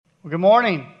Well, good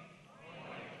morning.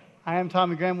 I am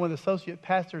Tommy Graham, one of the associate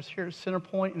pastors here at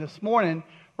Centerpoint, and this morning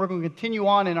we're going to continue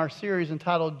on in our series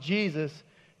entitled Jesus,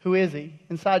 Who Is He?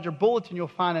 Inside your bulletin you'll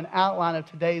find an outline of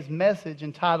today's message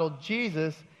entitled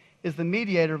Jesus is the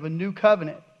Mediator of a New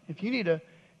Covenant. If you need a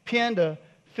pen to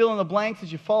fill in the blanks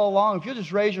as you follow along, if you'll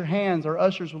just raise your hands, our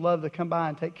ushers would love to come by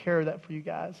and take care of that for you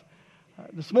guys.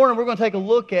 This morning we're going to take a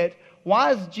look at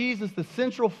why is Jesus the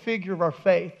central figure of our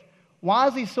faith? Why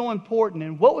is he so important?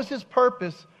 And what was his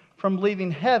purpose from leaving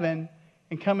heaven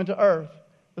and coming to earth?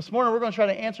 This morning we're going to try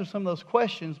to answer some of those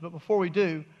questions, but before we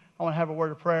do, I want to have a word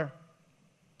of prayer.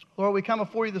 Lord, we come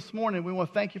before you this morning. We want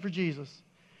to thank you for Jesus.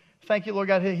 Thank you, Lord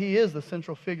God, he is the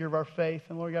central figure of our faith.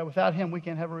 And Lord God, without him, we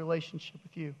can't have a relationship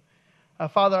with you.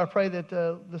 Father, I pray that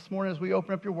this morning as we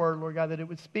open up your word, Lord God, that it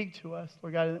would speak to us.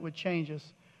 Lord God, that it would change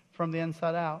us from the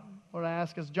inside out. Lord, I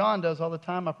ask as John does all the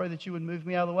time, I pray that you would move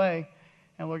me out of the way.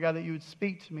 And Lord God, that you would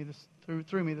speak to me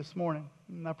through me this morning.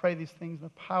 And I pray these things in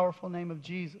the powerful name of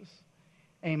Jesus.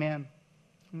 Amen.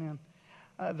 Amen.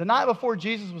 The night before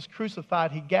Jesus was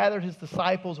crucified, he gathered his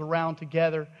disciples around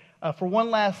together for one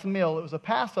last meal. It was a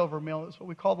Passover meal. It's what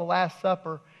we call the Last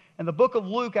Supper. And the book of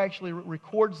Luke actually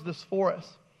records this for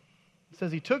us. It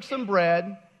says he took some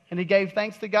bread and he gave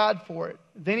thanks to God for it.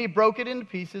 Then he broke it into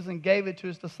pieces and gave it to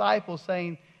his disciples,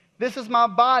 saying, "This is my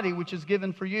body, which is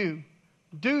given for you.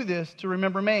 Do this to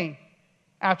remember me."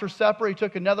 After supper, he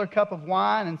took another cup of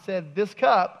wine and said, "This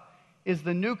cup is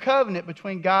the new covenant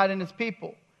between God and his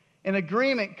people, an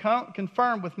agreement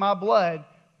confirmed with my blood,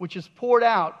 which is poured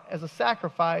out as a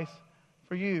sacrifice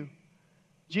for you."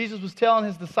 Jesus was telling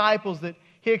his disciples that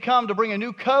he had come to bring a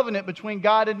new covenant between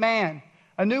God and man,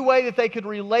 a new way that they could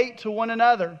relate to one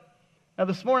another. Now,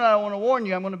 this morning, I want to warn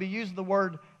you, I'm going to be using the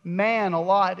word man a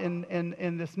lot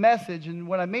in this message, and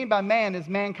what I mean by man is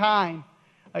mankind.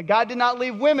 God did not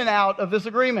leave women out of this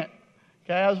agreement.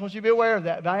 Okay, I just want you to be aware of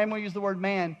that. But I am going to use the word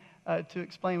man to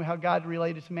explain how God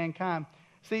related to mankind.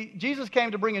 See, Jesus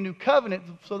came to bring a new covenant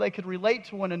so they could relate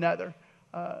to one another.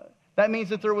 That means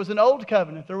that there was an old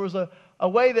covenant. There was a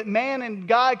way that man and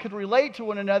God could relate to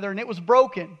one another, and it was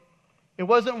broken. It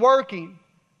wasn't working.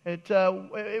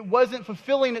 It wasn't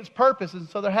fulfilling its purpose, and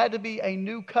so there had to be a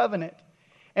new covenant.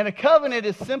 And a covenant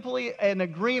is simply an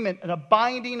agreement, a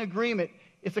binding agreement.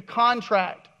 It's a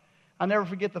contract. I'll never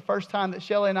forget the first time that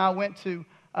Shelley and I went to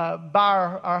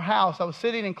buy our house. I was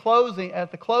sitting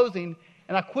at the closing,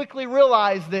 and I quickly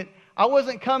realized that I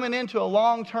wasn't coming into a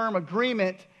long-term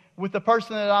agreement with the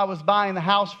person that I was buying the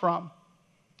house from.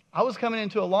 I was coming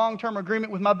into a long-term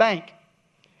agreement with my bank.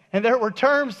 And there were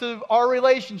terms to our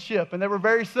relationship, and they were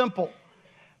very simple.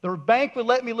 The bank would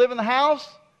let me live in the house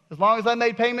as long as I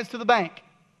made payments to the bank.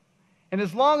 And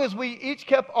as long as we each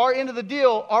kept our end of the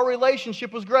deal, our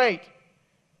relationship was great.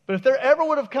 But if there ever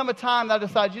would have come a time that I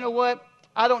decided, you know what,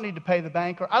 I don't need to pay the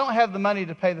bank, or I don't have the money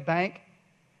to pay the bank,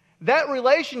 that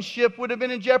relationship would have been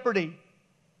in jeopardy.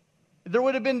 There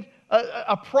would have been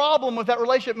a problem with that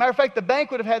relationship. Matter of fact, the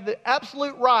bank would have had the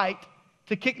absolute right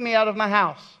to kick me out of my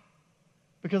house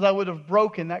because I would have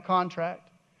broken that contract.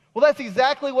 Well, that's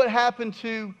exactly what happened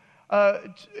in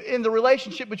the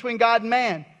relationship between God and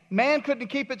man. Man couldn't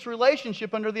keep its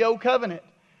relationship under the old covenant.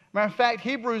 Matter of fact,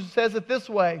 Hebrews says it this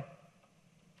way.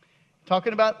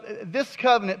 Talking about this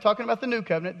covenant, talking about the new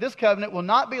covenant, this covenant will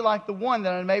not be like the one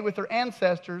that I made with their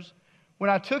ancestors when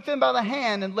I took them by the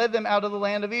hand and led them out of the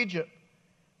land of Egypt.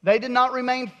 They did not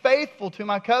remain faithful to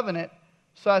my covenant,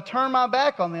 so I turned my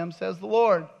back on them, says the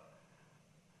Lord.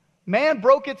 Man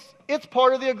broke its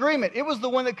part of the agreement. It was the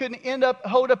one that couldn't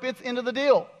hold up its end of the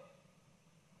deal.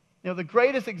 You know, the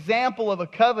greatest example of a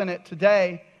covenant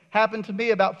today happened to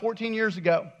me about 14 years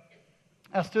ago.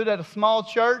 I stood at a small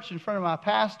church in front of my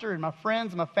pastor and my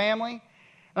friends and my family,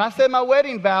 and I said my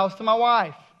wedding vows to my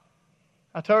wife.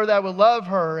 I told her that I would love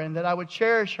her and that I would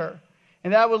cherish her,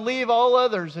 and that I would leave all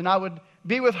others, and I would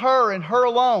be with her and her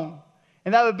alone,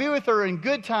 and that I would be with her in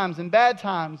good times and bad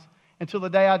times until the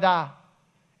day I die.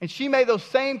 And she made those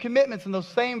same commitments and those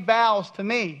same vows to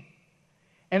me.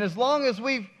 And as long as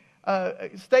we've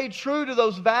stayed true to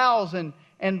those vows and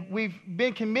we've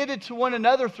been committed to one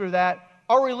another through that,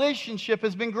 our relationship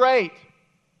has been great.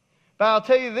 But I'll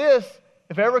tell you this,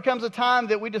 if ever comes a time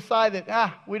that we decide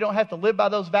that we don't have to live by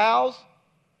those vows,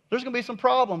 there's going to be some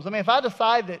problems. I mean, if I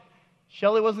decide that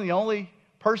Shelley wasn't the only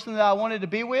person that I wanted to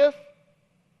be with,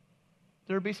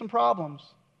 there would be some problems.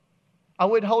 I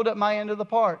wouldn't hold up my end of the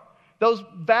part. Those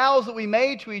vows that we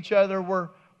made to each other were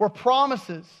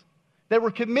promises. They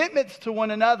were commitments to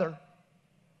one another.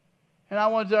 And I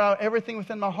wanted to do everything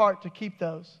within my heart to keep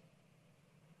those.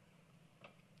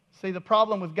 See, the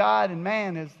problem with God and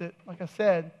man is that, like I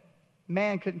said,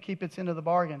 man couldn't keep its end of the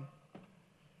bargain.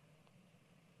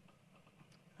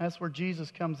 That's where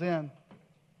Jesus comes in.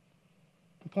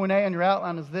 Point A on your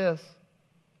outline is this.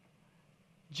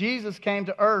 Jesus came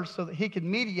to earth so that he could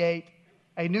mediate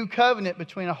a new covenant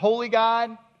between a holy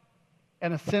God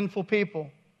and a sinful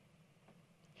people.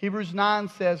 Hebrews 9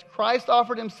 says, Christ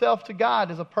offered himself to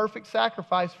God as a perfect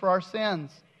sacrifice for our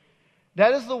sins.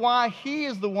 That is why he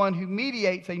is the one who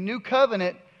mediates a new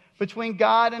covenant between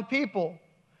God and people.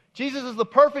 Jesus is the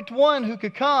perfect one who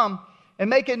could come and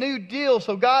make a new deal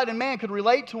so God and man could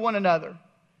relate to one another.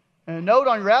 And a note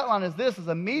on your outline is this, is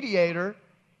a mediator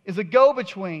is a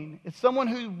go-between. It's someone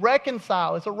who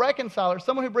reconciles. It's a reconciler,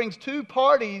 someone who brings two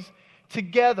parties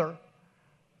together.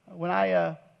 When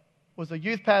I was a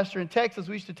youth pastor in Texas,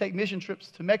 we used to take mission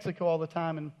trips to Mexico all the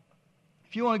time. And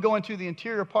if you want to go into the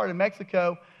interior part of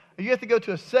Mexico, you have to go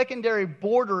to a secondary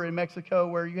border in Mexico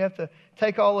where you have to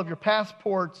take all of your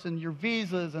passports and your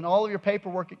visas and all of your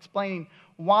paperwork explaining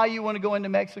why you want to go into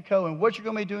Mexico and what you're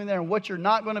going to be doing there and what you're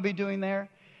not going to be doing there.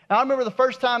 And I remember the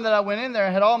first time that I went in there, I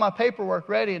had all my paperwork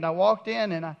ready, and I walked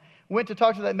in and I went to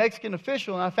talk to that Mexican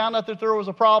official, and I found out that there was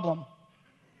a problem.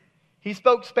 He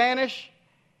spoke Spanish,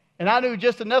 and I knew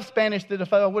just enough Spanish that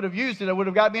if I would have used it, it would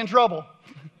have got me in trouble.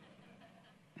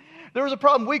 There was a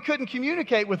problem. We couldn't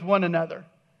communicate with one another.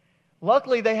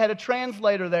 Luckily, they had a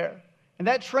translator there, and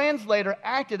that translator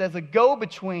acted as a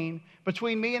go-between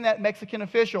between me and that Mexican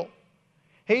official.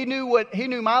 He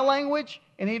knew my language,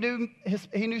 and he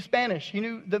knew Spanish. He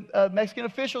knew the Mexican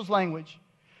official's language.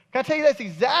 Can I tell you, that's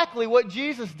exactly what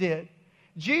Jesus did.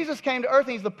 Jesus came to earth,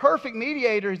 and he's the perfect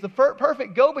mediator. He's the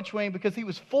perfect go-between because he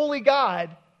was fully God,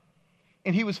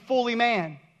 and he was fully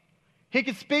man. He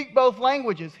could speak both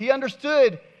languages. He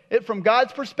understood it from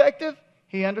God's perspective.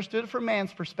 He understood it from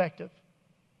man's perspective.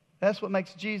 That's what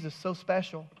makes Jesus so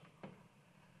special.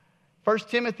 1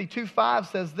 Timothy 2:5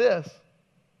 says this,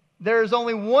 there is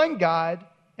only one God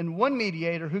and one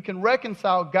mediator who can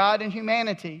reconcile God and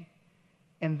humanity,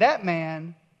 and that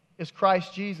man is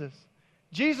Christ Jesus.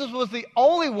 Jesus was the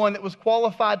only one that was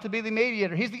qualified to be the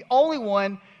mediator. He's the only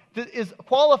one that is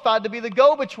qualified to be the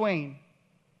go-between.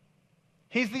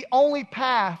 He's the only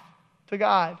path to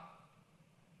God.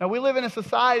 Now, we live in a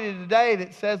society today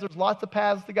that says there's lots of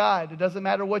paths to God. It doesn't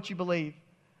matter what you believe.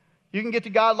 You can get to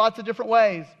God lots of different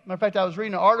ways. Matter of fact, I was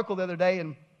reading an article the other day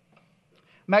in a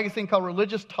magazine called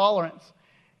Religious Tolerance.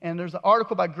 And there's an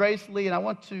article by Grace Lee, and I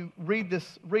want to read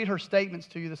her statements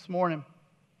to you this morning.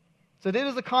 It said, it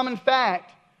is a common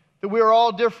fact that we are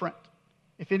all different.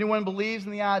 If anyone believes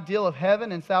in the ideal of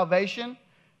heaven and salvation,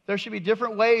 there should be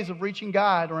different ways of reaching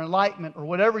God or enlightenment or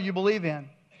whatever you believe in.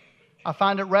 I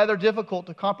find it rather difficult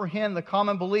to comprehend the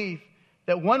common belief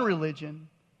that one religion,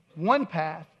 one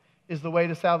path, is the way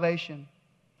to salvation.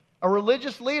 A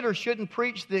religious leader shouldn't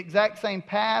preach the exact same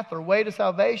path or way to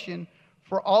salvation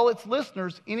for all its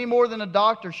listeners any more than a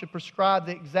doctor should prescribe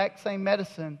the exact same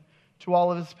medicine to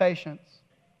all of his patients.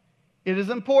 It is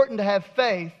important to have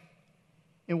faith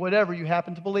in whatever you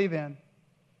happen to believe in.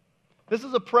 This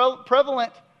is a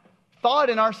prevalent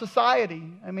thought in our society.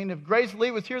 I mean, if Grace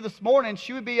Lee was here this morning,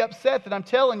 she would be upset that I'm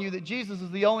telling you that Jesus is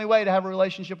the only way to have a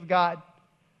relationship with God.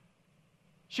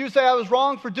 She would say I was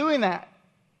wrong for doing that.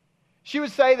 She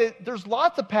would say that there's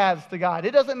lots of paths to God.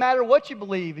 It doesn't matter what you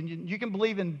believe. And you can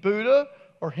believe in Buddha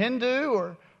or Hindu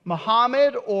or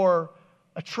Muhammad or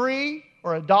a tree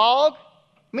or a dog.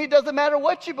 I mean, it doesn't matter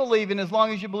what you believe in as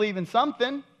long as you believe in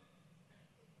something. And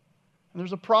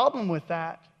there's a problem with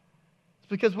that. It's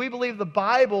because we believe the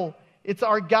Bible, it's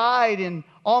our guide in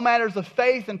all matters of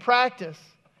faith and practice.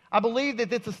 I believe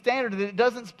that it's a standard, that it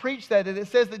doesn't preach that. It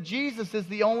says that Jesus is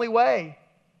the only way.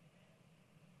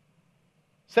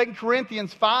 2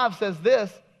 Corinthians 5 says this,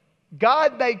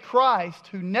 God made Christ,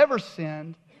 who never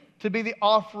sinned, to be the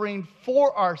offering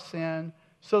for our sin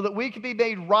so that we could be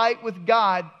made right with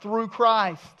God through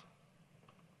Christ.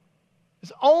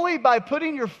 It's only by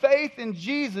putting your faith in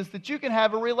Jesus that you can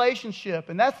have a relationship.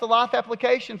 And that's the life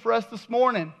application for us this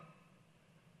morning.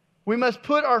 We must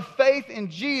put our faith in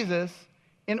Jesus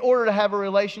in order to have a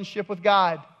relationship with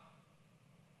God.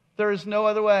 There is no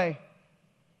other way.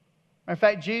 In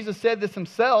fact, Jesus said this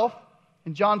himself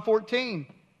in John 14.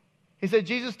 He said,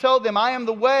 Jesus told them, I am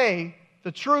the way,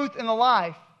 the truth, and the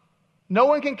life. No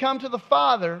one can come to the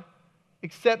Father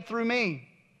except through me.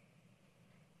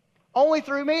 Only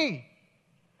through me.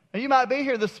 Now, you might be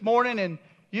here this morning and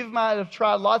you might have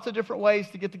tried lots of different ways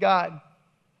to get to God.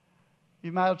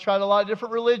 You might have tried a lot of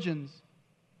different religions.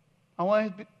 I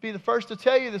want to be the first to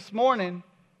tell you this morning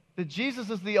that Jesus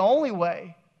is the only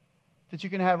way that you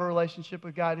can have a relationship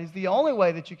with God. He's the only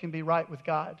way that you can be right with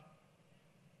God.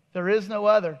 There is no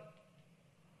other.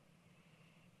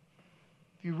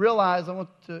 If you realize, I want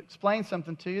to explain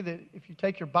something to you, that if you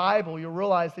take your Bible, you'll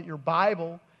realize that your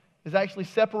Bible is actually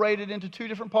separated into two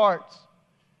different parts.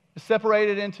 It's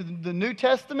separated into the New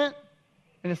Testament,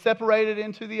 and it's separated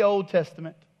into the Old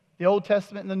Testament. The Old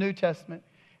Testament and the New Testament.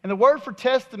 And the word for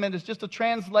testament is just a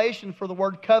translation for the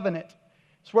word covenant.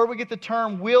 It's where we get the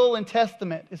term will and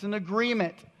testament. It's an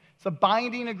agreement. It's a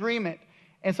binding agreement.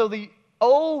 And so the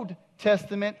Old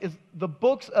Testament is the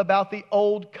books about the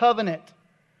Old Covenant.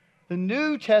 The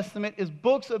New Testament is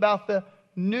books about the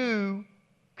New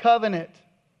Covenant.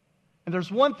 And there's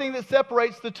one thing that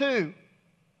separates the two,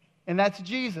 and that's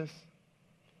Jesus.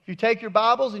 If you take your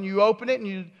Bibles and you open it and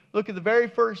you look at the very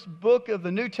first book of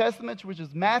the New Testament, which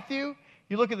is Matthew,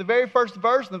 you look at the very first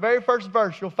verse, and the very first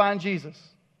verse, you'll find Jesus.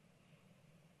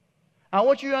 I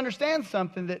want you to understand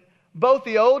something, that both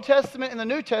the Old Testament and the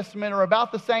New Testament are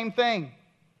about the same thing.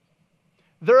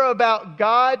 They're about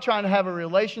God trying to have a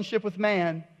relationship with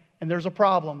man, and there's a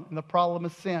problem, and the problem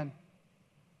is sin.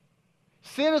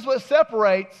 Sin is what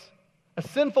separates a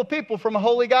sinful people from a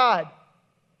holy God.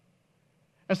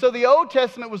 And so the Old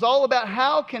Testament was all about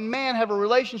how can man have a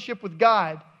relationship with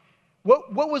God.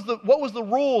 What was the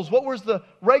rules? What was the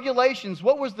regulations?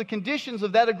 What was the conditions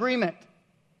of that agreement?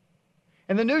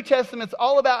 And the New Testament's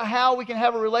all about how we can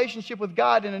have a relationship with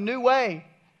God in a new way.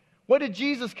 What did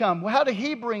Jesus come? How did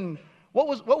He bring? What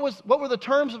were the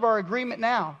terms of our agreement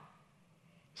now?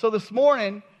 So this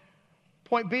morning,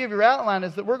 point B of your outline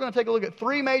is that we're going to take a look at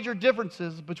three major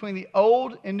differences between the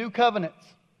Old and New Covenants.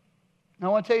 Now,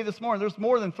 I want to tell you this morning, there's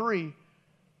more than three,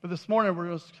 but this morning we're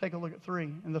going to take a look at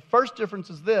three. And the first difference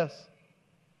is this.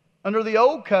 Under the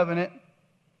Old Covenant,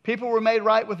 people were made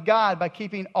right with God by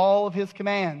keeping all of His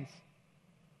commands.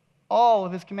 All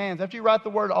of His commands. After you write the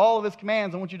word all of His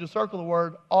commands, I want you to circle the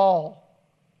word all.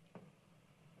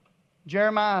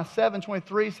 Jeremiah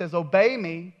 7:23 says, "Obey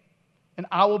me, and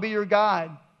I will be your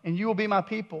God, and you will be my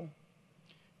people.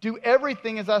 Do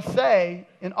everything as I say,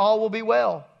 and all will be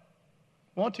well."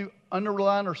 I want to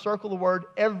underline or circle the word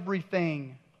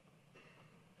everything.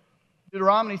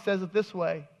 Deuteronomy says it this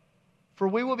way, "For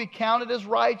we will be counted as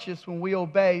righteous when we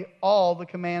obey all the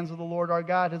commands of the Lord our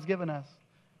God has given us."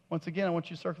 Once again, I want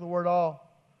you to circle the word all.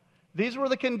 These were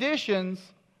the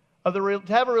conditions of to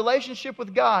have a relationship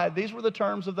with God. These were the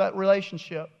terms of that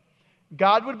relationship.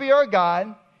 God would be our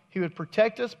God. He would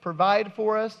protect us, provide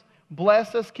for us,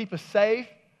 bless us, keep us safe.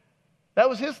 That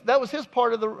was his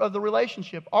part of the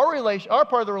relationship. Our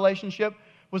part of the relationship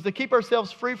was to keep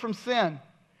ourselves free from sin,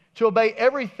 to obey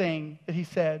everything that He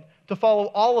said, to follow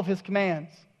all of His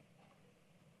commands.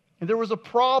 And there was a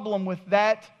problem with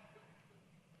that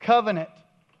covenant.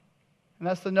 And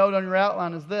that's the note on your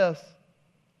outline, is this.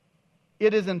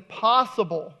 It is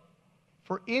impossible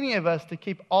for any of us to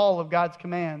keep all of God's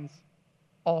commands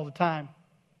all the time.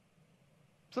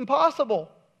 It's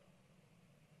impossible.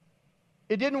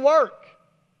 It didn't work.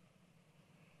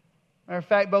 Matter of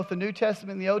fact, both the New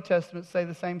Testament and the Old Testament say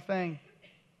the same thing.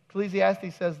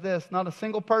 Ecclesiastes says this, "Not a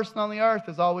single person on the earth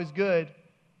is always good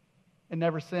and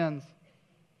never sins."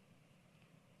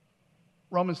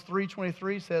 Romans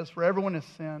 3:23 says, "For everyone has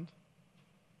sinned.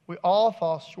 We all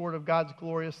fall short of God's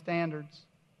glorious standards."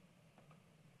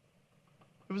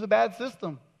 It was a bad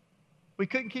system. We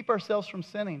couldn't keep ourselves from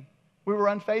sinning. We were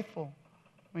unfaithful.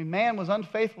 Man was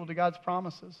unfaithful to God's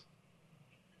promises.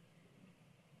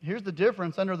 Here's the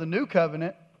difference. Under the New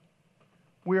Covenant,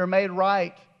 we are made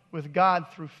right with God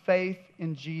through faith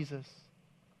in Jesus.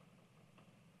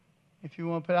 If you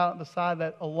want to put out beside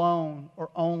that alone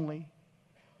or only,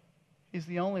 He's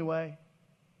the only way.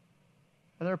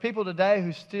 And there are people today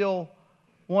who still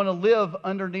want to live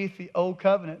underneath the Old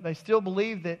Covenant. They still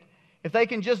believe that if they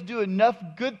can just do enough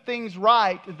good things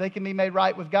right, that they can be made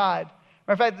right with God.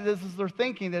 Matter of fact, this is their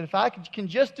thinking, that if I can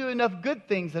just do enough good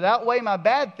things that outweigh my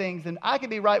bad things, then I can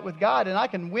be right with God and I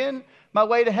can win my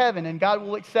way to heaven and God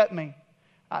will accept me.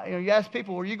 You ask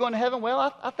people, "Are you going to heaven?"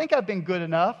 "Well, I think I've been good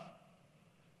enough."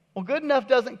 Well, good enough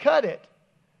doesn't cut it.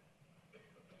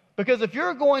 Because if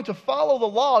you're going to follow the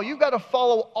law, you've got to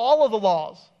follow all of the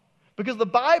laws. Because the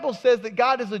Bible says that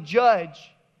God is a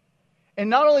judge. And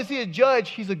not only is He a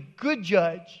judge, He's a good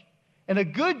judge. And a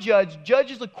good judge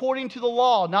judges according to the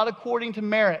law, not according to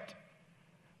merit.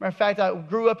 Matter of fact, I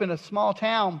grew up in a small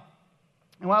town.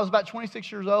 And when I was about 26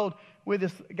 years old, with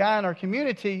this guy in our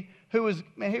community who was,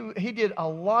 he did a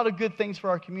lot of good things for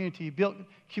our community. He built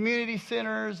community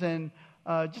centers and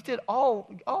just did a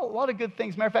lot of good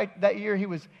things. Matter of fact, that year he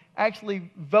was actually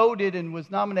voted and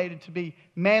was nominated to be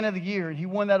Man of the Year. And he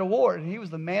won that award. And he was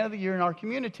the Man of the Year in our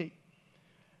community.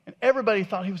 And everybody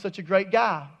thought he was such a great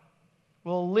guy.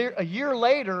 Well, a year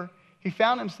later, he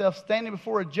found himself standing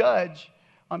before a judge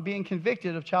on being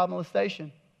convicted of child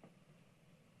molestation.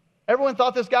 Everyone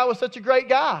thought this guy was such a great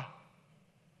guy.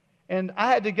 And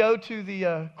I had to go to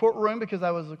the courtroom because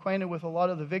I was acquainted with a lot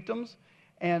of the victims.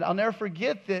 And I'll never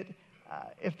forget that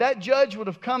if that judge would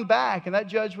have come back and that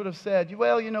judge would have said,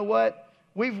 well, you know what?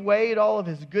 We've weighed all of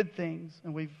his good things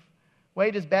and we've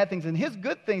weighed his bad things. And his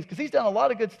good things, because he's done a lot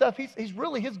of good stuff, he's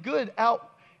really, his good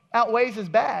outweighs his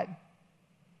bad.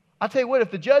 I'll tell you what,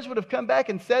 if the judge would have come back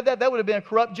and said that, that would have been a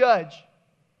corrupt judge.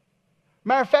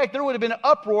 Matter of fact, there would have been an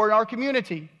uproar in our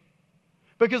community.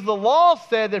 Because the law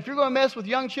said that if you're going to mess with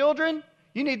young children,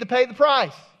 you need to pay the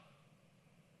price.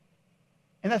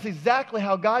 And that's exactly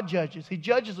how God judges. He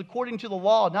judges according to the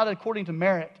law, not according to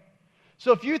merit.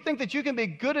 So if you think that you can be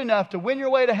good enough to win your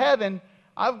way to heaven,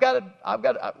 I've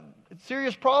got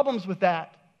serious problems with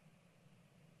that.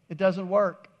 It doesn't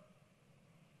work.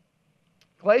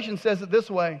 Galatians says it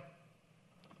this way: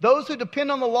 those who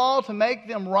depend on the law to make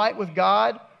them right with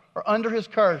God are under his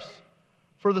curse.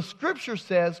 For the Scripture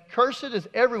says, cursed is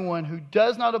everyone who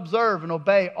does not observe and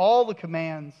obey all the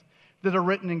commands that are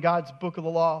written in God's book of the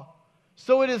law.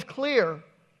 So it is clear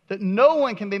that no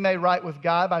one can be made right with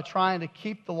God by trying to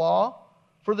keep the law.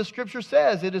 For the Scripture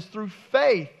says, it is through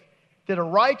faith that a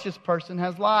righteous person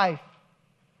has life.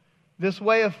 This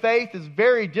way of faith is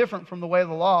very different from the way of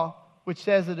the law, which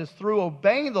says it is through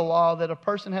obeying the law that a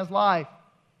person has life.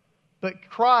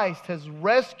 But Christ has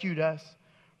rescued us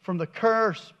from the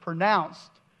curse pronounced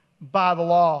by the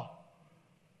law.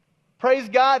 Praise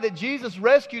God that Jesus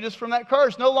rescued us from that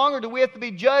curse. No longer do we have to be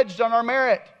judged on our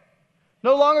merit.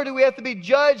 No longer do we have to be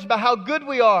judged by how good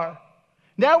we are.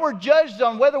 Now we're judged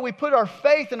on whether we put our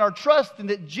faith and our trust in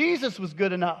that Jesus was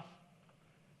good enough.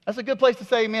 That's a good place to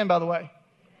say amen, by the way.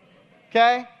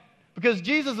 Okay? Because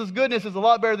Jesus' goodness is a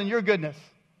lot better than your goodness.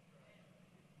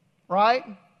 Right?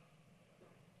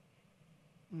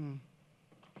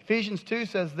 Ephesians 2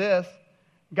 says this: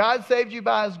 God saved you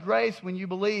by his grace when you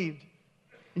believed.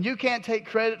 And you can't take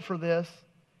credit for this.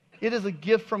 It is a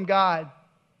gift from God.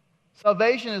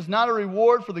 Salvation is not a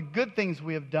reward for the good things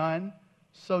we have done,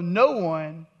 so no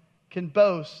one can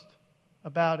boast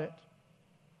about it.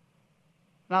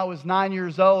 When I was 9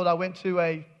 years old, I went to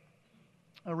a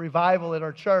revival at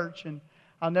our church, and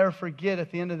I'll never forget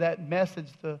at the end of that message,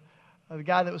 the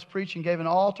guy that was preaching gave an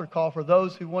altar call for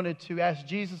those who wanted to ask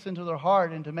Jesus into their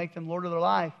heart and to make them Lord of their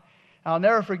life. And I'll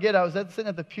never forget, I was sitting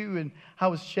at the pew and I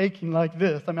was shaking like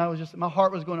this. I mean, my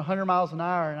heart was going 100 miles an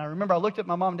hour. And I remember I looked at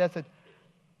my mom and dad and said,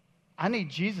 I need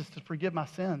Jesus to forgive my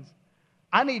sins.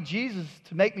 I need Jesus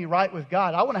to make me right with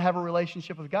God. I want to have a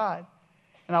relationship with God.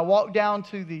 And I walked down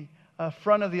to the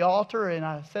front of the altar and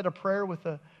I said a prayer with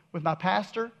my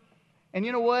pastor. And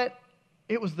you know what?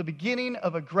 It was the beginning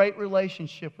of a great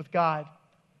relationship with God.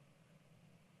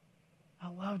 I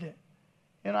loved it.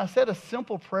 And I said a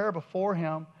simple prayer before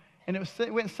him, and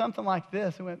it went something like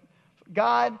this. It went,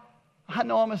 God, I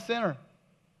know I'm a sinner.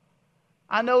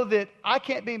 I know that I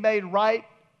can't be made right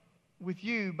with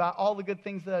you by all the good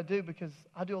things that I do because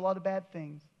I do a lot of bad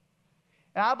things.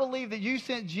 And I believe that you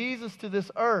sent Jesus to this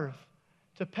earth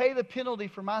to pay the penalty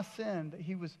for my sin, that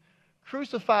he was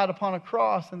crucified upon a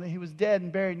cross and that he was dead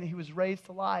and buried and that he was raised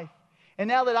to life. And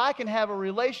now that I can have a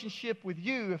relationship with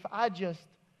you if I just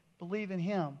believe in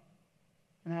him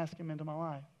and ask him into my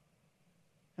life.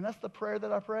 And that's the prayer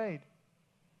that I prayed.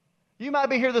 You might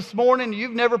be here this morning and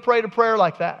you've never prayed a prayer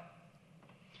like that.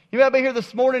 You might be here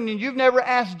this morning and you've never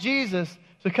asked Jesus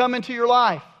to come into your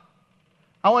life.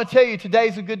 I want to tell you,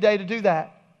 today's a good day to do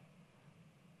that.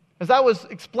 As I was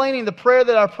explaining the prayer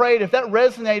that I prayed, if that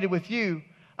resonated with you,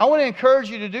 I want to encourage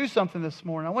you to do something this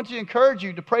morning. I want to encourage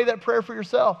you to pray that prayer for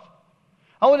yourself.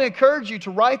 I want to encourage you to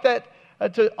write that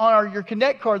on your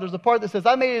Connect card. There's a part that says,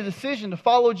 I made a decision to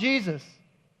follow Jesus.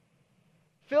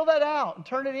 Fill that out and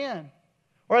turn it in.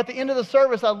 Or at the end of the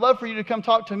service, I'd love for you to come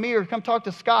talk to me or come talk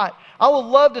to Scott. I would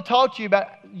love to talk to you about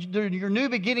your new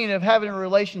beginning of having a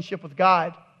relationship with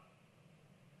God.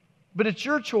 But it's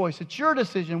your choice. It's your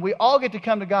decision. We all get to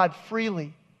come to God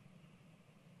freely.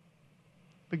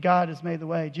 But God has made the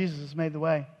way. Jesus has made the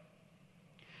way.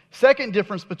 Second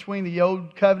difference between the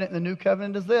old covenant and the new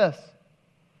covenant is this.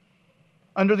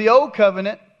 Under the old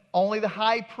covenant, only the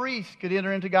high priest could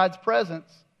enter into God's presence,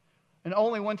 and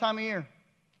only one time a year.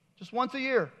 Just once a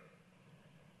year.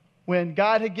 When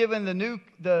God had given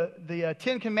the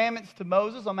 10 Commandments to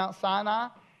Moses on Mount Sinai,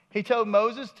 he told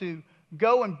Moses to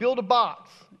go and build a box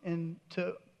and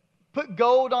to put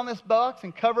gold on this box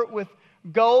and cover it with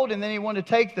gold, and then he wanted to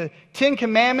take the 10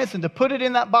 Commandments and to put it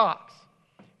in that box.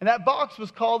 And that box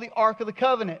was called the Ark of the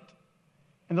Covenant.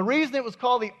 And the reason it was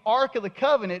called the Ark of the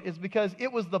Covenant is because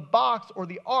it was the box or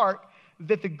the ark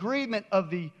that the agreement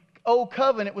of the old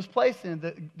covenant was placed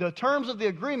in. The terms of the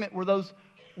agreement were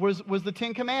was the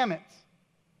Ten Commandments.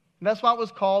 And that's why it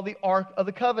was called the Ark of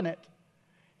the Covenant.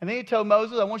 And then he told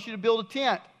Moses, I want you to build a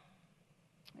tent.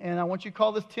 And I want you to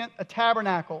call this tent a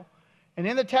tabernacle. And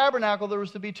in the tabernacle, there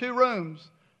was to be 2 rooms.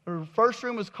 The first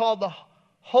room was called the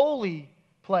holy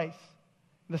place.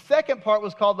 The second part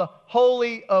was called the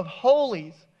Holy of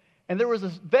Holies. And there was a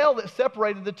veil that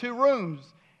separated the 2 rooms.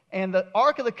 And the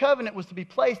Ark of the Covenant was to be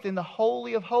placed in the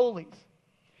Holy of Holies.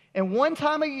 And one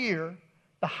time a year,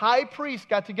 the high priest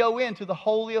got to go into the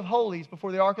Holy of Holies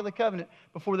before the Ark of the Covenant,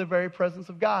 before the very presence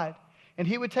of God. And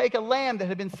he would take a lamb that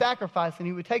had been sacrificed, and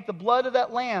he would take the blood of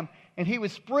that lamb, and he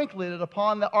would sprinkle it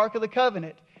upon the Ark of the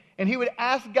Covenant. And he would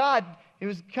ask God, he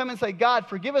would come and say, God,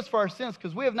 forgive us for our sins,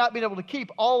 because we have not been able to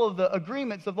keep all of the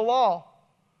agreements of the law.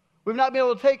 We've not been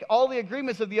able to take all the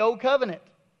agreements of the old covenant.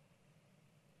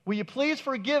 Will you please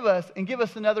forgive us and give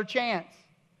us another chance?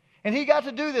 And he got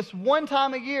to do this one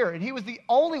time a year, and he was the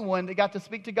only one that got to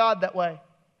speak to God that way.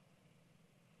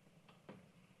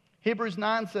 Hebrews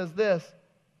 9 says this,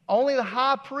 only the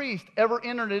high priest ever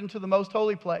entered into the most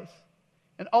holy place,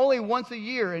 and only once a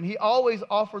year, and he always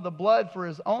offered the blood for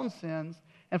his own sins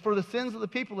and for the sins of the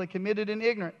people that committed in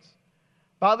ignorance.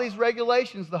 By these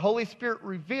regulations, the Holy Spirit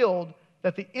revealed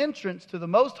that the entrance to the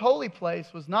most holy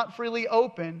place was not freely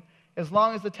open as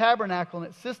long as the tabernacle and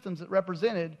its systems it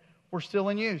represented were still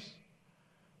in use.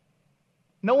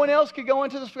 No one else could go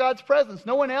into God's presence.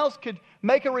 No one else could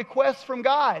make a request from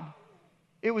God.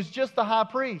 It was just the high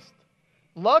priest.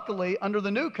 Luckily, under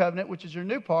the new covenant, which is your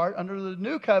new part, under the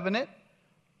new covenant,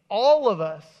 all of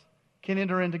us can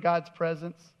enter into God's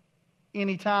presence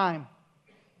anytime.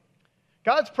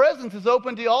 God's presence is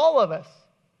open to all of us.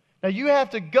 Now, you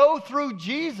have to go through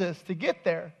Jesus to get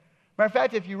there. Matter of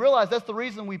fact, if you realize, that's the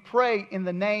reason we pray in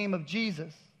the name of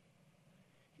Jesus.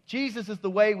 Jesus is the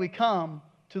way we come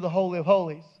to the Holy of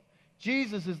Holies.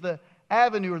 Jesus is the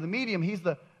avenue or the medium. He's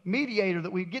the mediator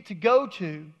that we get to go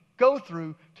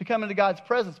through to come into God's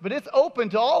presence. But it's open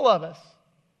to all of us.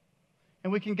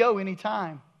 And we can go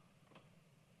anytime.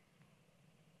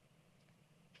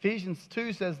 Ephesians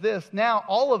 2 says this, now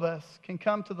all of us can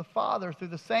come to the Father through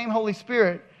the same Holy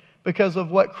Spirit because of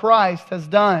what Christ has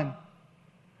done.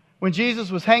 When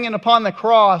Jesus was hanging upon the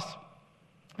cross,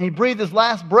 he breathed his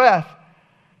last breath,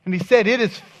 and he said, it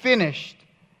is finished.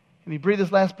 And he breathed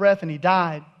his last breath, and he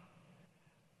died.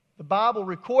 The Bible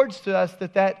records to us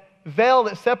that veil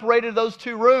that separated those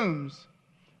 2 rooms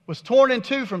was torn in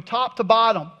 2 from top to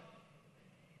bottom.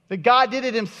 That God did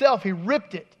it himself. He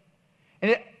ripped it.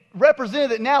 And it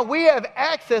represented that now we have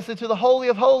access into the Holy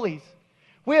of Holies.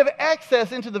 We have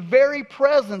access into the very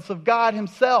presence of God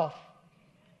himself.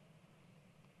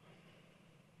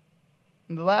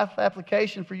 And the last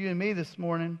application for you and me this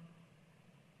morning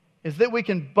is that we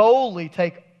can boldly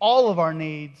take all of our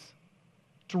needs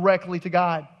directly to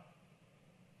God.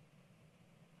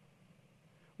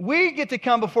 We get to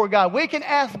come before God. We can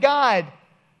ask God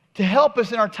to help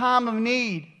us in our time of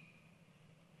need.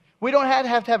 We don't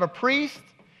have to have a priest.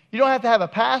 You don't have to have a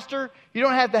pastor. You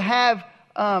don't have to have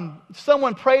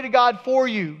someone pray to God for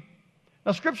you.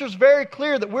 Now, Scripture is very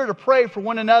clear that we're to pray for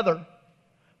one another.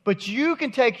 But you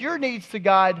can take your needs to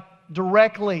God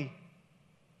directly.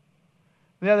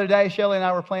 The other day, Shelley and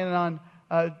I were planning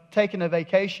on taking a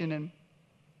vacation. And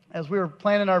as we were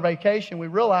planning our vacation, we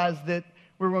realized that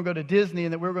we were going to go to Disney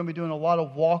and that we were going to be doing a lot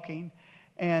of walking.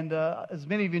 And as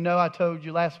many of you know, I told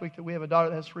you last week that we have a daughter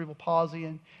that has cerebral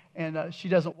palsy, and she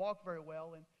doesn't walk very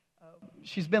well. And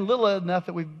she's been little enough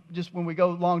that when we go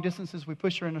long distances, we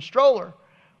push her in a stroller.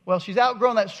 Well, she's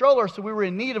outgrown that stroller, so we were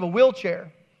in need of a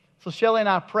wheelchair. So Shelley and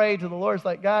I prayed to the Lord. It's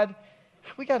like, God,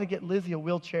 we got to get Lizzie a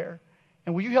wheelchair.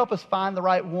 And will you help us find the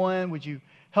right one? Would you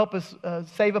help us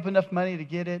save up enough money to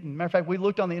get it? And matter of fact, we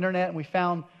looked on the internet and we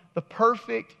found the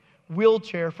perfect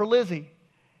wheelchair for Lizzie.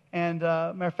 And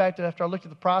matter of fact, after I looked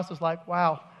at the price, I was like,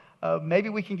 wow, maybe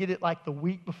we can get it like the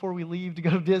week before we leave to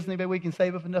go to Disney. Maybe we can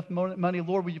save up enough money.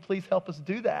 Lord, will you please help us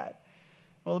do that?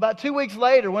 Well, about 2 weeks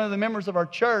later, one of the members of our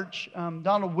church,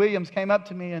 Donald Williams, came up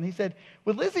to me and he said,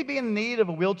 would Lizzie be in need of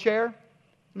a wheelchair?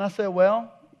 And I said,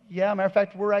 well, yeah. Matter of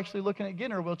fact, we're actually looking at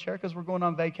getting her a wheelchair because we're going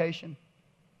on vacation.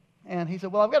 And he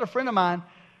said, well, I've got a friend of mine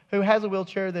who has a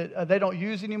wheelchair that they don't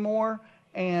use anymore.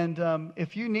 And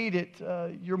if you need it,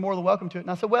 you're more than welcome to it.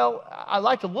 And I said, well, I'd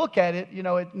like to look at it. You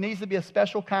know, it needs to be a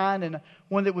special kind and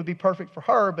one that would be perfect for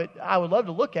her, but I would love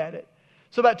to look at it.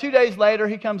 So about 2 days later,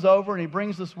 he comes over and he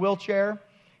brings this wheelchair.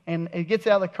 And he gets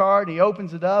out of the car and he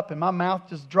opens it up and my mouth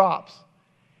just drops.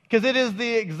 Because it is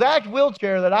the exact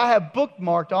wheelchair that I have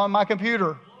bookmarked on my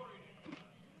computer.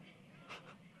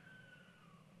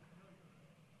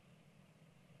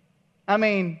 I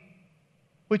mean,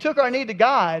 We took our need to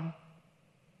God,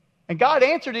 and God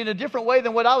answered in a different way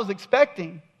than what I was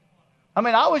expecting. I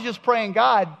mean, I was just praying,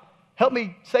 God, help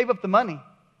me save up the money.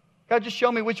 God, just show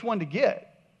me which one to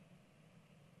get.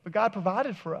 But God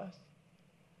provided for us.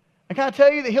 And can I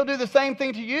tell you that He'll do the same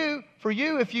thing for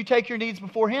you if you take your needs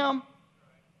before Him?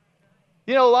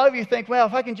 You know, a lot of you think, well,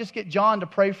 if I can just get John to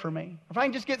pray for me, if I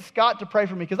can just get Scott to pray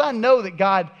for me, because I know that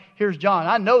God hears John.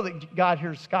 I know that God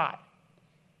hears Scott.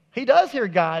 He does hear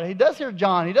God. He does hear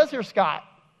John. He does hear Scott.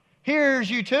 He hears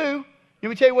you too. Let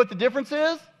me tell you what the difference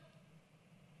is.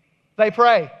 They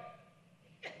pray.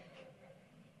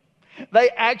 They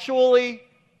actually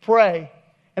pray.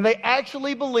 And they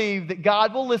actually believe that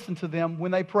God will listen to them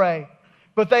when they pray.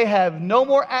 But they have no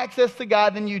more access to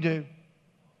God than you do.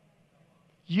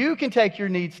 You can take your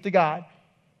needs to God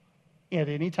at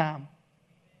any time.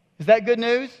 Is that good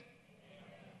news?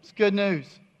 It's good news.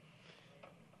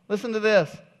 Listen to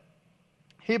this.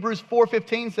 Hebrews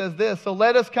 4:15 says this, so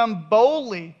let us come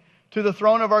boldly to the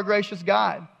throne of our gracious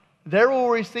God. There we will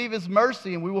receive His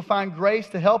mercy and we will find grace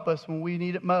to help us when we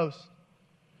need it most.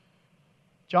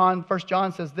 1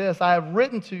 John says this, I have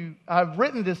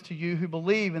written this to you who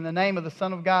believe in the name of the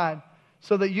Son of God,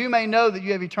 so that you may know that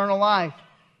you have eternal life.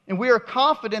 And we are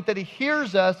confident that He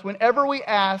hears us whenever we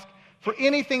ask for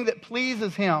anything that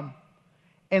pleases Him.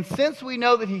 And since we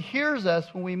know that He hears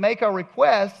us when we make our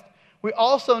request, we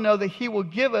also know that He will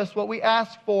give us what we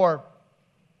ask for.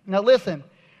 Now listen,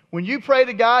 when you pray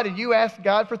to God and you ask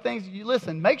God for things,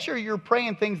 make sure you're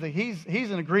praying things that He's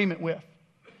in agreement with.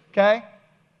 Okay?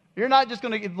 You're not just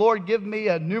going to give, Lord, give me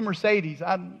a new Mercedes.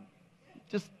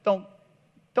 Don't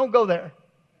go there.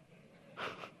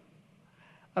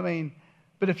 I mean,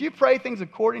 but if you pray things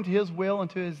according to His will and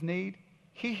to His need,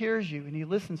 He hears you and He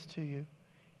listens to you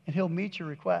and He'll meet your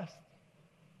request.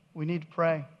 We need to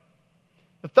pray.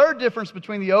 The third difference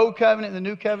between the Old Covenant and the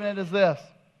New Covenant is this.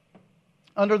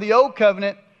 Under the Old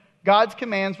Covenant, God's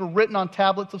commands were written on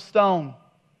tablets of stone.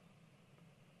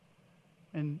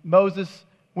 And Moses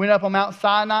went up on Mount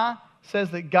Sinai, says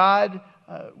that God,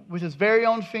 with His very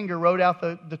own finger, wrote out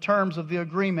the terms of the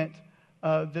agreement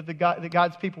that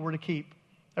God's people were to keep.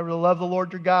 They were to love the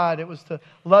Lord your God. It was to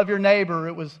love your neighbor.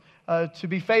 It was to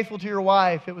be faithful to your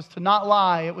wife. It was to not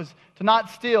lie. It was to not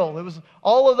steal. It was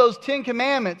all of those 10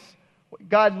 commandments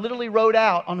God literally wrote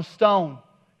out on a stone.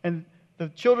 And the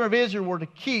children of Israel were to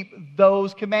keep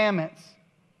those commandments.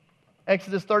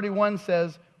 Exodus 31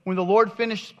 says, when the Lord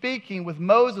finished speaking with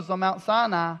Moses on Mount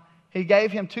Sinai, He gave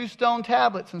him 2 stone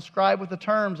tablets inscribed with the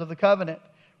terms of the covenant,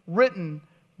 written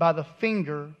by the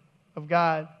finger of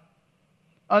God.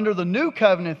 Under the New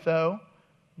Covenant, though,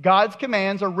 God's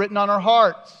commands are written on our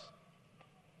hearts.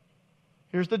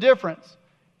 Here's the difference.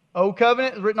 Old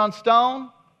Covenant is written on stone.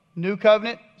 New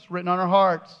Covenant is written on our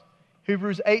hearts.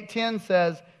 Hebrews 8:10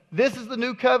 says, this is the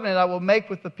new covenant I will make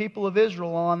with the people of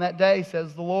Israel on that day,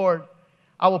 says the Lord.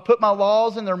 I will put my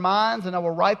laws in their minds and I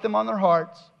will write them on their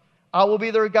hearts. I will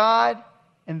be their God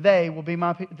and they will be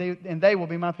my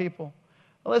people.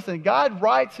 Listen, God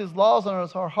writes His laws on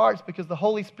our hearts because the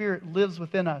Holy Spirit lives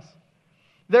within us.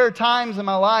 There are times in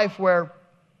my life where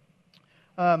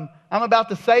I'm about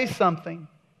to say something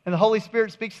and the Holy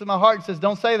Spirit speaks to my heart and says,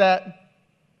 don't say that.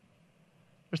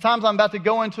 There's times I'm about to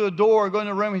go into a door or go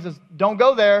into a room, He says, don't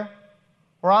go there.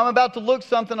 Or I'm about to look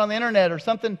something on the internet or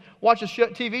something, watch a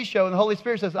TV show, and the Holy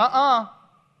Spirit says,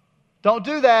 don't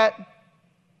do that.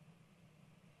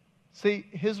 See,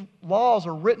 His laws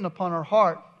are written upon our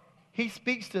heart. He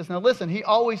speaks to us. Now listen, He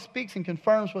always speaks and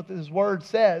confirms what His Word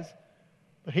says,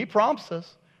 but He prompts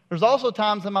us. There's also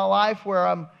times in my life where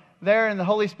I'm there and the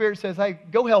Holy Spirit says, hey,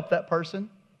 go help that person.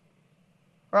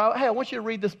 Or, hey, I want you to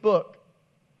read this book.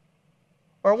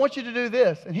 Or I want you to do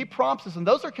this. And He prompts us. And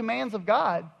those are commands of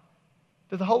God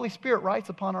that the Holy Spirit writes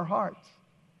upon our hearts.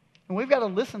 And we've got to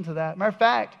listen to that. Matter of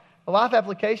fact, a life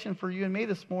application for you and me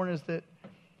this morning is that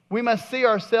we must see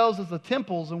ourselves as the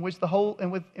temples in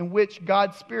which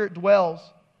God's Spirit dwells.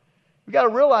 We've got to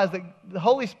realize that the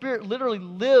Holy Spirit literally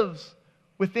lives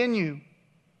within you.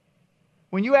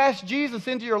 When you ask Jesus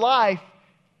into your life,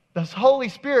 the Holy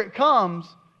Spirit comes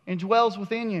and dwells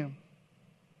within you.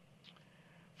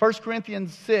 1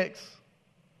 Corinthians 6.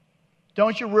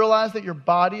 Don't you realize that your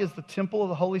body is the temple of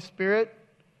the Holy Spirit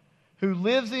who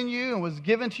lives in you and was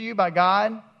given to you by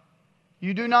God?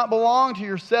 You do not belong to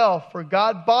yourself, for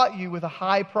God bought you with a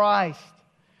high price.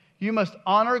 You must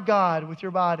honor God with your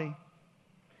body.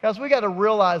 Guys, we got to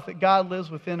realize that God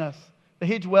lives within us, that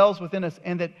He dwells within us,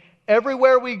 and that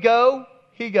everywhere we go,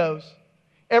 He goes.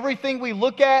 Everything we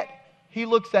look at, He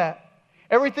looks at.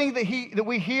 Everything that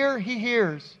we hear, He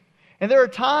hears. And there are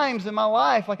times in my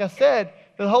life, like I said,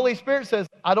 that the Holy Spirit says,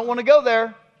 I don't want to go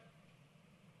there.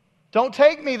 Don't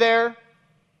take me there.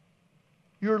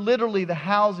 You're literally the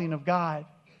housing of God.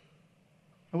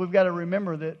 And we've got to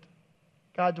remember that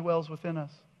God dwells within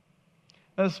us.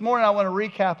 Now, this morning I want to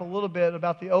recap a little bit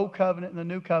about the Old Covenant and the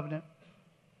New Covenant.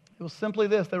 It was simply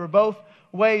this. They were both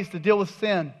ways to deal with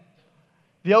sin.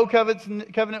 The Old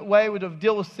Covenant way to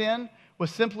deal with sin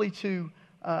was simply to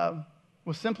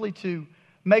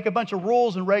make a bunch of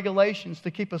rules and regulations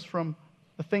to keep us from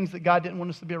the things that God didn't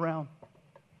want us to be around.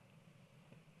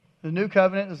 The New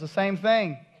Covenant is the same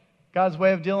thing. God's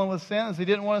way of dealing with sin is He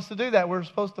didn't want us to do that. We're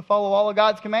supposed to follow all of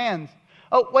God's commands.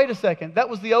 Oh, wait a second. That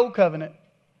was the Old Covenant.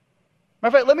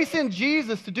 Matter of fact, let me send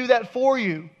Jesus to do that for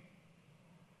you.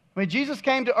 I mean, Jesus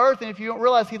came to earth, and if you don't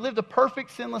realize, He lived a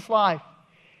perfect, sinless life.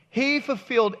 He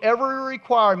fulfilled every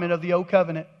requirement of the Old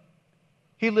Covenant.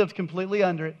 He lived completely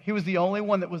under it. He was the only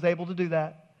one that was able to do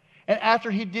that. And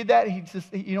after He did that,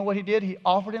 you know what He did? He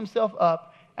offered Himself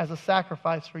up as a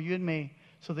sacrifice for you and me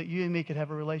so that you and me could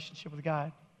have a relationship with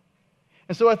God.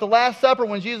 And so at the Last Supper,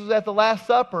 when Jesus was at the Last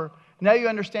Supper, now you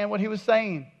understand what He was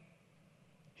saying.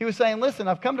 He was saying, listen,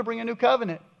 I've come to bring a new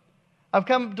covenant. I've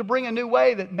come to bring a new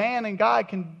way that man and God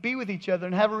can be with each other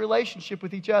and have a relationship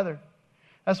with each other.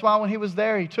 That's why when He was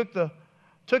there, He took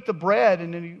the bread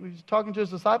and then He was talking to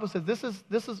His disciples, said, this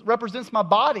represents my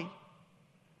body.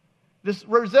 This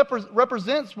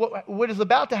represents what is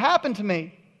about to happen to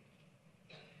me.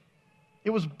 It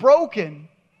was broken.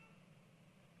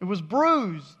 It was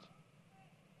bruised.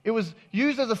 It was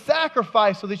used as a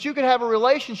sacrifice so that you could have a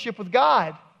relationship with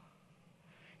God.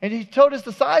 And He told His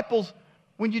disciples,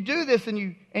 when you do this and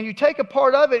you take a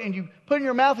part of it and you put it in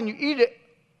your mouth and you eat it,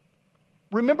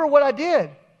 remember what I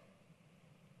did.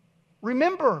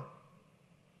 Remember.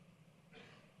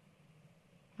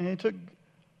 And He took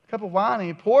a cup of wine and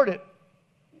He poured it.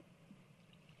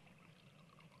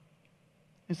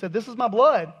 He said, this is my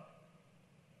blood.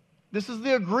 This is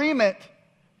the agreement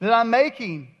that I'm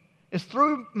making. It's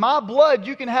through my blood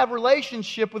you can have a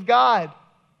relationship with God.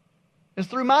 It's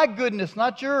through my goodness,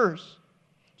 not yours.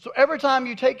 So every time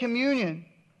you take communion,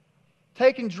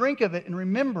 take and drink of it and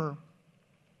remember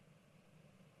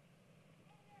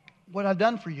what I've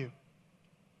done for you.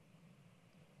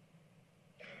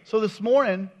 So this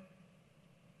morning,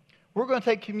 we're going to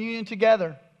take communion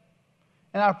together.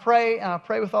 And I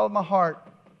pray with all of my heart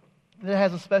that it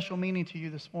has a special meaning to you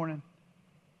this morning.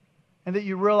 And that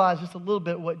you realize just a little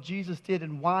bit what Jesus did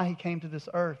and why He came to this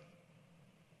earth.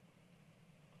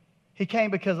 He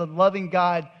came because a loving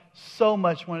God so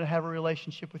much wanted to have a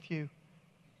relationship with you.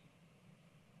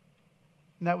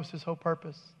 And that was His whole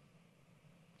purpose.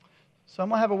 So I'm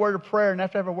going to have a word of prayer. And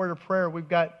after I have a word of prayer, we've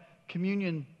got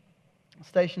communion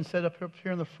stations set up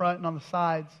here in the front and on the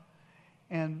sides.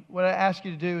 And what I ask you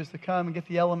to do is to come and get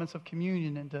the elements of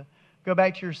communion and to go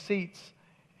back to your seats.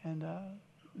 And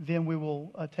then we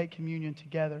will take communion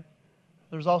together.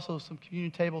 There's also some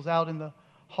communion tables out in the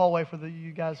hallway for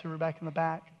you guys who are back in the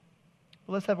back.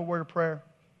 But let's have a word of prayer.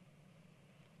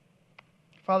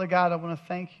 Father God, I want to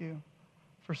thank You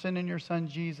for sending Your Son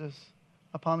Jesus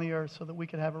upon the earth so that we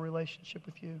could have a relationship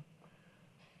with You.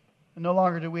 And no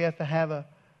longer do we have to have a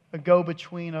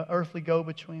go-between, an earthly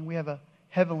go-between. We have a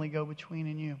heavenly go-between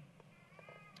in You.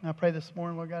 And I pray this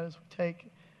morning, Lord God, as we take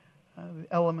the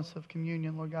elements of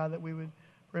communion, Lord God, that we would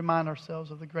remind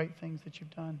ourselves of the great things that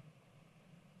You've done.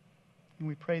 And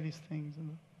we pray these things in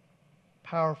the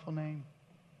powerful name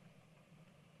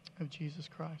of Jesus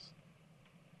Christ.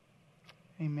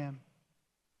 Amen.